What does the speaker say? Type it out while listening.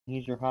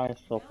He's your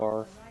highest so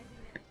far.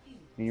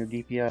 In your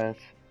DPS.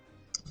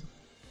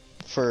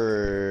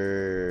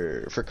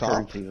 For comp?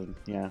 Current season,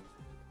 yeah.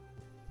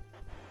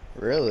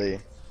 Really?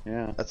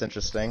 Yeah. That's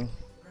interesting.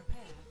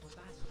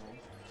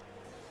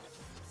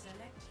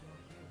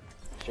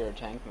 If you're a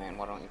tank, man,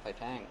 why don't you play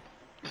tank?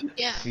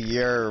 Yeah. If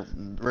you're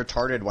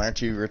retarded, why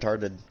aren't you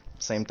retarded?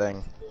 Same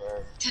thing.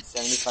 You're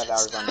 75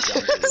 hours on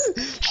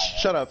Genji.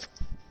 Shut up.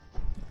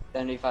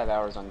 75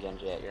 hours on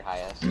Genji at your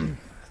highest.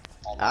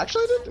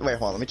 Actually, wait,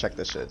 hold on, let me check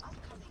this shit.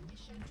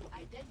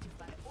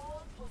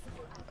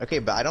 Okay,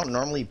 but I don't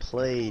normally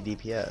play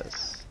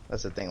DPS.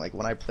 That's the thing, like,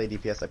 when I play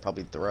DPS, I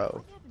probably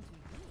throw.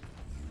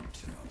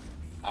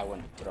 I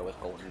wouldn't throw with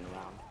golden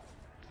around.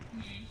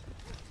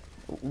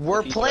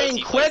 We're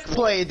playing quick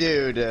play,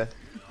 dude!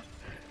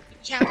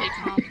 Can't play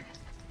comp.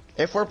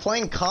 If we're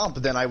playing comp,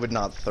 then I would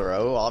not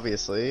throw,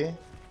 obviously.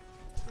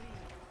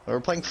 We're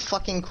playing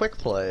fucking quick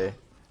play.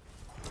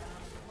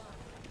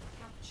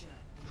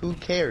 Who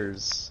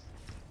cares?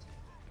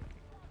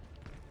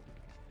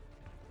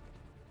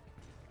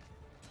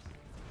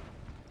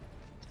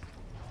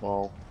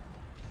 Well.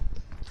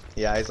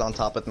 Yeah, he's on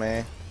top with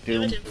me.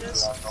 Doom.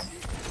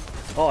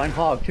 Oh, and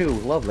Hog too.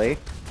 Lovely.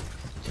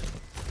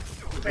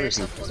 It's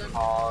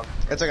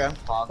okay.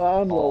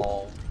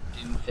 Ball,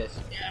 Doomfist,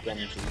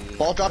 Genji.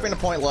 Ball dropping to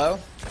point low.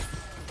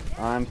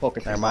 I'm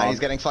focusing. Never mind, he's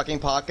getting fucking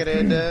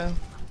pocketed.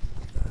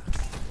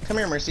 Come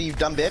here, Mercy, you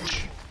dumb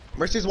bitch.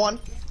 Mercy's 1.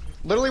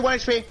 Literally 1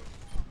 HP.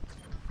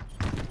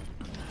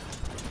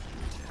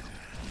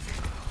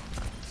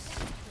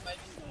 My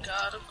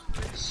God, of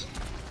course.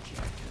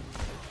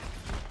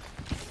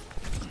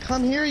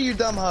 Come here, you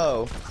dumb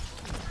hoe.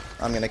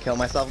 I'm gonna kill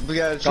myself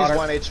because she's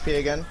 1 HP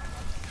again.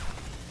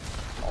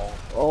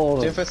 Oh.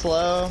 Doomfist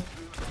low.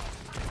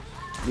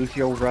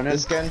 Lucio running.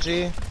 This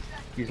Genji.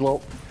 He's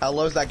low. How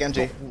low is that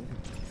Genji?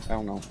 I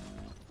don't know.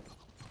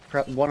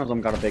 One of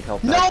them got a big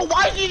health. No,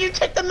 why did you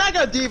take the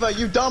Mega Diva,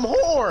 you dumb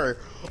whore?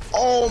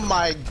 Oh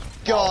my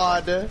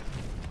god.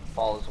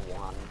 Ball is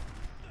 1.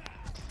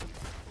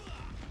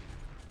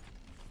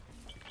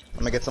 I'm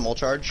gonna get some ult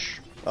charge.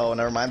 Oh,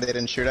 never mind, they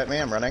didn't shoot at me,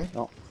 I'm running.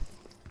 Oh.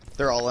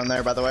 They're all in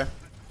there, by the way.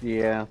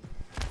 Yeah.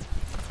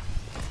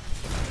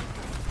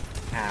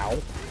 Ow.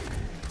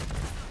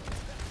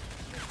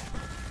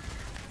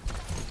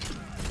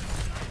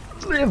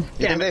 You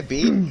think they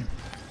beat?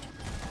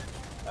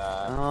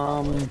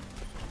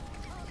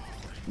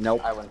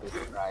 Nope. I wouldn't be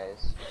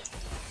surprised.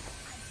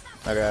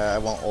 Okay, I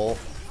won't ult.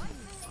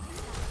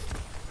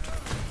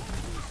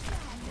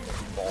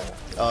 Ball.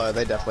 Oh,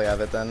 they definitely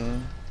have it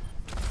then.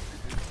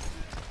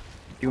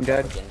 Doom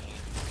dead? Genji.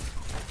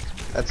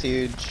 That's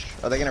huge.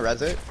 Are they gonna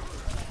res it?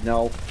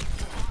 No.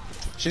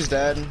 She's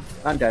dead.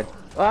 I'm dead.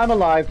 I'm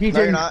alive. He No,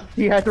 you're didn't. not.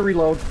 He had to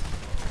reload.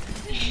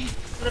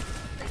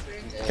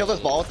 Kill this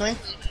ball with me.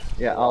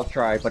 Yeah, I'll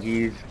try, but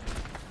he's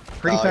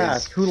pretty Oh,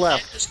 fast. he's- Who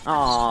left?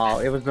 Oh,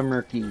 it was the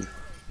Murky.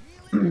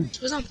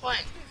 It was on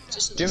point.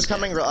 Just Doom's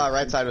coming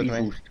right side with Speed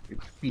me. boost.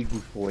 It's speed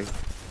boost, boy.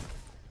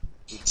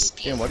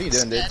 Doom, what are you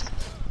doing, dude?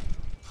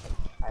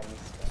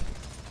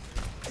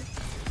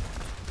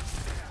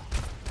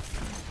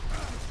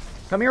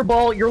 Come here,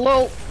 ball. You're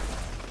low.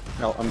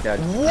 No, I'm dead.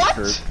 What?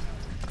 Sure.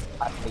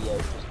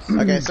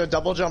 Okay, so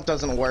double jump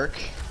doesn't work.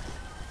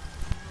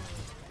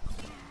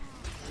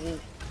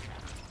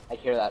 I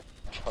hear that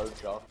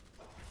charge off.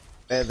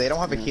 They don't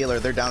have a healer.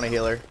 They're down a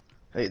healer.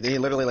 They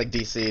literally like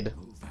DC'd.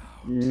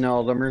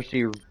 No, the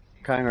Mercy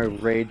kind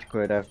of rage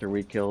quit after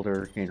we killed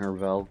her in her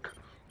Velk.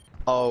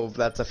 Oh,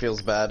 that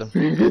feels bad.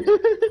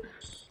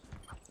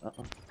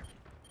 Uh-oh.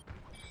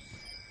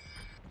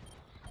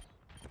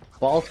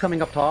 Ball's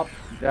coming up top.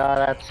 Ah,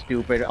 that's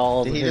stupid.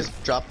 Did he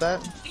just drop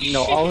that?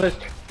 No,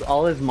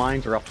 all his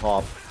mines are up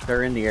top.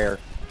 They're in the air.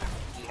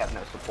 You have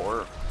no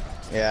support.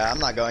 Yeah, I'm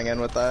not going in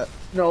with that.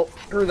 No,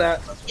 screw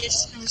that.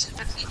 Yes, it was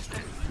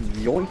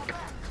Yoink.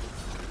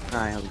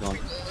 Hi, how's it going?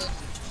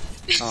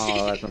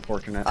 Oh, that's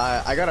unfortunate.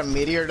 I got a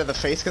meteor to the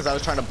face because I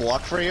was trying to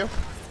block for you.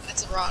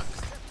 That's a rock.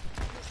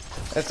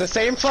 It's the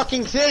same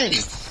fucking thing!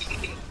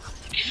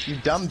 You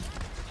dumb...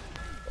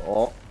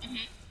 Oh.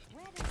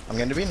 I'm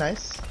gonna be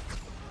nice.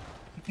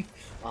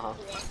 Uh-huh.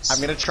 I'm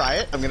gonna try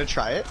it. I'm gonna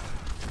try it.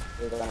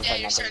 Yeah,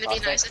 you're starting to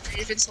be nice after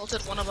you've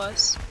insulted one of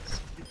us.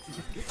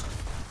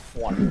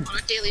 1. On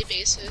a daily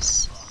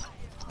basis.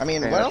 I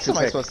mean, Okay, what that's else am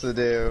I okay. supposed to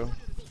do?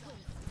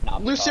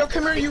 Not Lucio,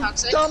 come here, you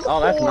Toxic. dumb Oh,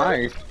 that's whore.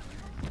 nice.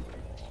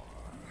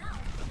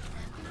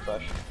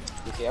 Push.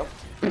 Lucio.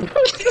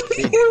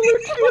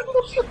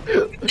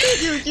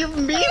 You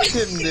memed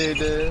him,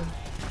 dude.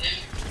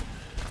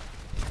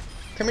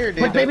 Come here,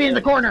 dude. Put baby in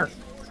the corner.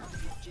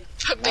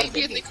 Put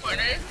baby in the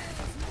corner.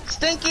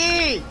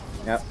 Stinky!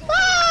 Yep.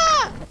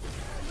 Ah!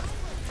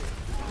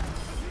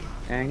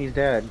 And he's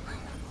dead.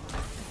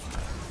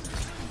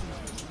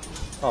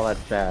 Oh, that's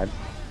sad.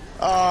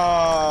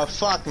 Oh,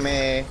 fuck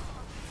me.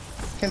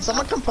 Can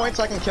someone come point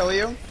so I can kill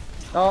you?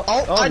 Oh,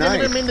 Oh, I nice.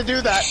 didn't even mean to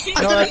do that.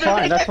 No, that's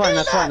fine. That's fine.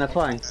 That's fine. That's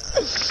fine.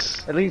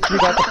 At least we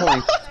got the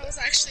point. That was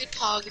actually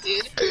Pog,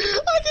 dude.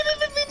 I didn't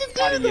even mean to do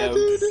that,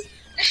 dude.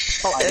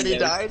 Oh, and he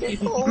died.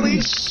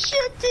 Holy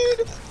shit,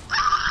 dude.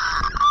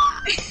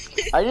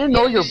 I didn't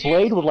know your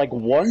blade would like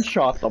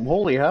one-shot them.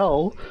 Holy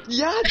hell!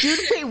 Yeah, dude.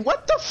 Wait,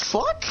 what the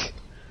fuck?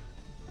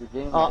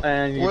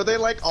 And Were they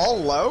like all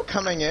low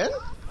coming in?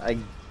 I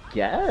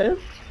guess,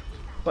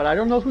 but I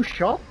don't know who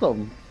shot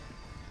them.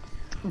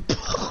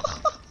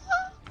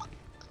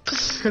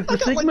 Because the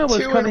Sigma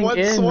was coming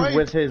in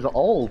with his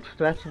ult.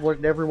 That's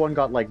what everyone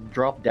got like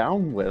dropped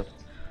down with.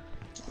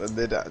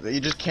 You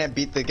just can't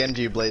beat the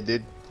Genji blade,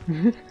 dude.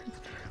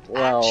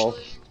 Well.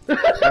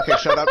 Okay,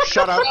 shut up,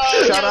 shut up,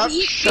 shut up,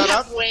 shut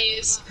up.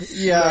 Ways.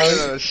 Yeah.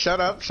 No, shut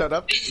up, shut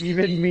up.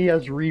 Even me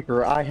as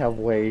Reaper, I have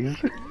ways.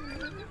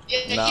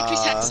 Yeah, Nah. he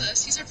protects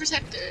us. He's our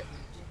protector.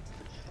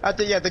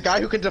 Yeah, the guy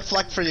who can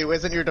deflect for you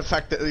isn't your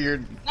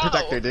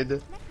protector,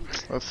 dude.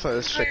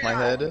 Shake my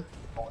head.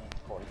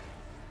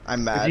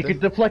 I'm mad. If you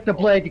could deflect the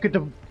blade, you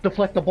could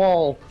deflect the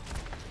ball.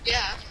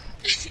 Yeah.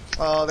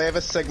 Oh, they have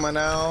a Sigma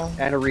now.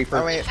 And a Reaper.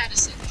 Oh wait, Had a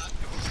Sigma.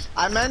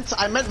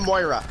 I meant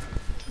Moira.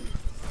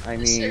 I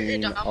Sir,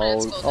 mean,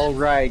 dominance golden. oh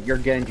right, you're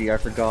Genji, I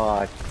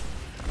forgot.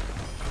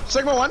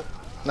 Sigma 1.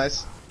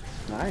 Nice.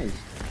 Nice.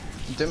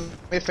 Do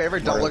me a favor,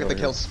 don't Moira's look at the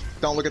over kills.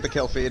 Don't look at the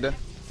kill feed.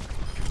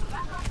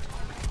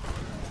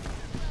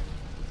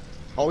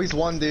 Always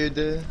one,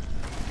 dude.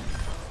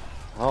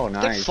 Oh, Get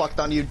nice. fucked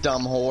on, you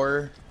dumb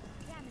whore.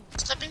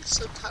 Stop being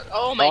so cocky.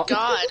 Oh my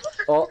god.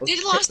 Oh, They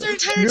lost their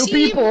entire new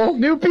team. people!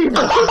 New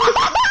people!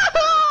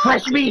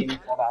 Fresh meat!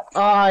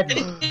 Ah, An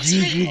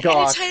GG entire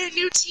Doc.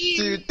 new team.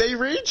 Dude, they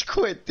rage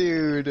quit,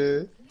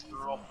 dude.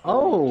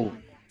 Oh,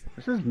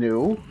 this is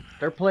new.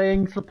 They're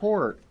playing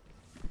support.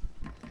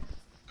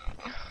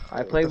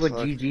 I played the with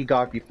fuck? GG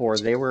Gok before.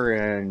 They were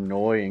an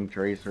annoying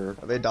tracer.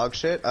 Are they dog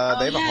shit? They have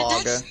a yeah,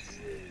 hog. that's-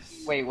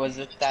 Wait, was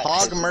it that?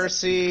 Hog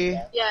Mercy.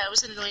 Yeah, it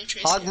was an annoying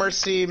tracer. Hog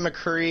Mercy,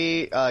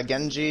 McCree,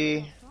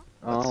 Genji.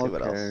 Let's Oh, see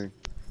what else. okay.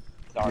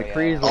 Sorry,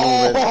 McCree's a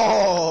little bit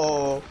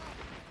Oh!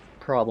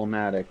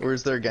 problematic.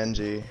 Where's their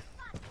Genji?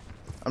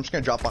 I'm just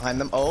gonna drop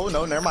behind them. Oh,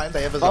 no, never mind.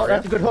 They have a Zarya. Oh,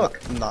 that's a good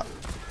hook. Not.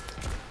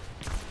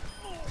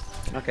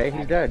 Okay,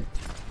 he's dead.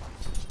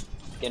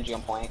 Genji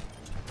on point.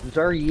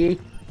 Zarya.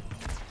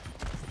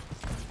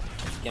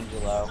 Genji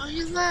low. Oh,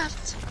 he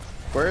left.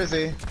 Where is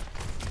he? Did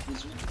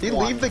he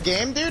One. leave the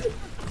game, dude?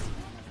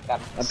 That, I'm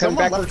coming Someone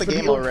back left the for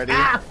game you. already.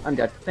 Ah! I'm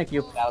dead. Thank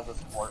you. that was a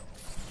support.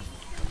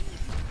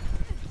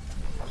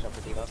 Watch out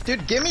for D.Va.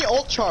 Dude, give me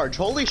ult charge.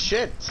 Holy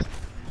shit.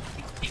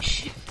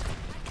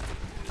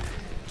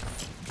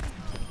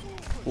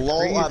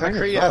 Lol, McCree kinda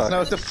McCree has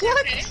no sucks.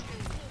 deflect.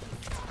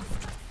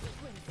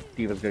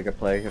 Diva's gonna get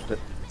play. If it...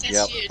 That's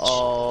Yep. huge.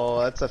 Oh,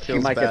 that's a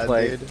feels might get bad,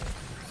 played. dude.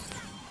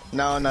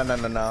 No, no, no,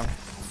 no, no.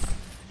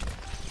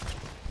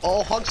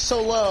 Oh, Hog's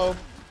so low.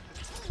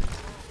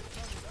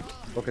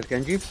 Focus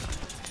Genji.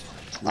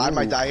 I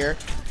might Ooh, die here.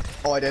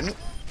 Oh, I didn't.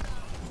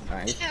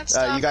 Nice. Can't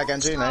stop, You got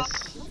won't Genji, stop.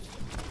 nice.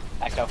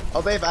 Echo.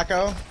 Oh, they have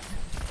Echo.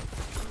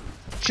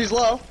 She's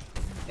low.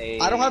 Hey,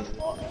 I don't have.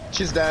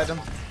 She's dead.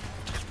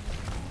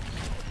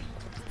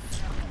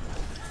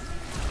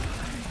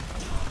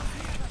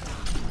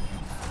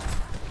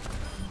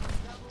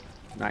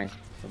 Nice.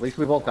 At least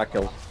we both got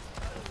kills.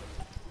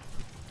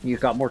 You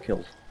got more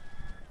kills.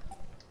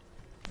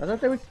 I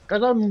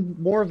thought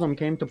more of them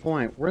came to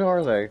point. Where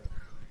are they?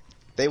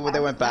 They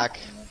went back.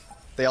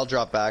 They all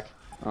dropped back.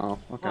 Oh,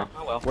 okay.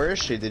 Oh well. Where is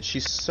she? Did she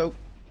so?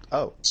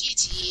 Oh,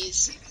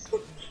 GTs.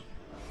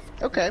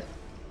 okay.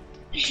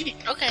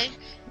 Okay.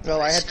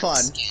 Well, I had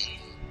fun.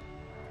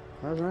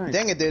 That was nice.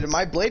 Dang it, dude.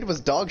 My blade was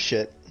dog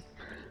shit.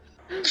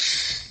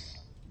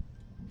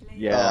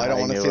 Yeah, Oh, I don't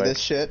want to knew see it. this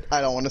shit.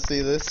 I don't want to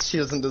see this. She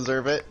doesn't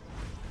deserve it.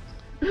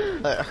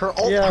 Her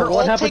ult, Yeah, her what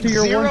ult happened to takes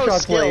your zero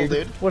one-shot skill, blade?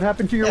 dude. What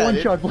happened to your Yeah,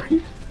 one-shot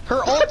blade?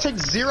 Her ult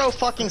takes zero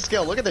fucking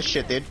skill. Look at this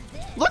shit, dude.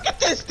 Look at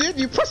this, dude.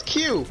 You press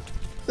Q.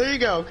 There you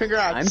go.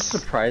 Congrats. I'm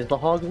surprised the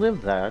hog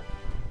lived that.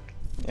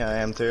 Yeah, I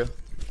am too.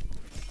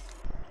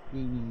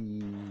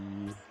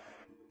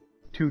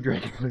 2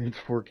 Dragon Blades,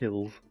 4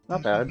 kills.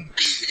 Not bad.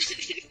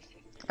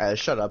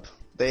 Shut up.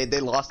 They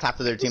lost half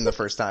of their team the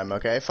first time.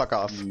 Okay, fuck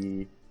off.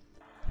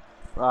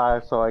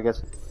 So I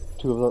guess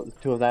two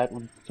of that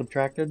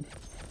subtracted.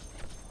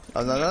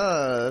 Oh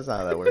no, that's not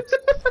how that works.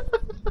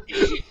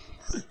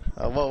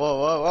 Oh, whoa, whoa,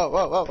 whoa, whoa,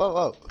 whoa, whoa, whoa,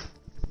 whoa!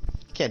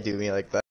 Can't do me like that.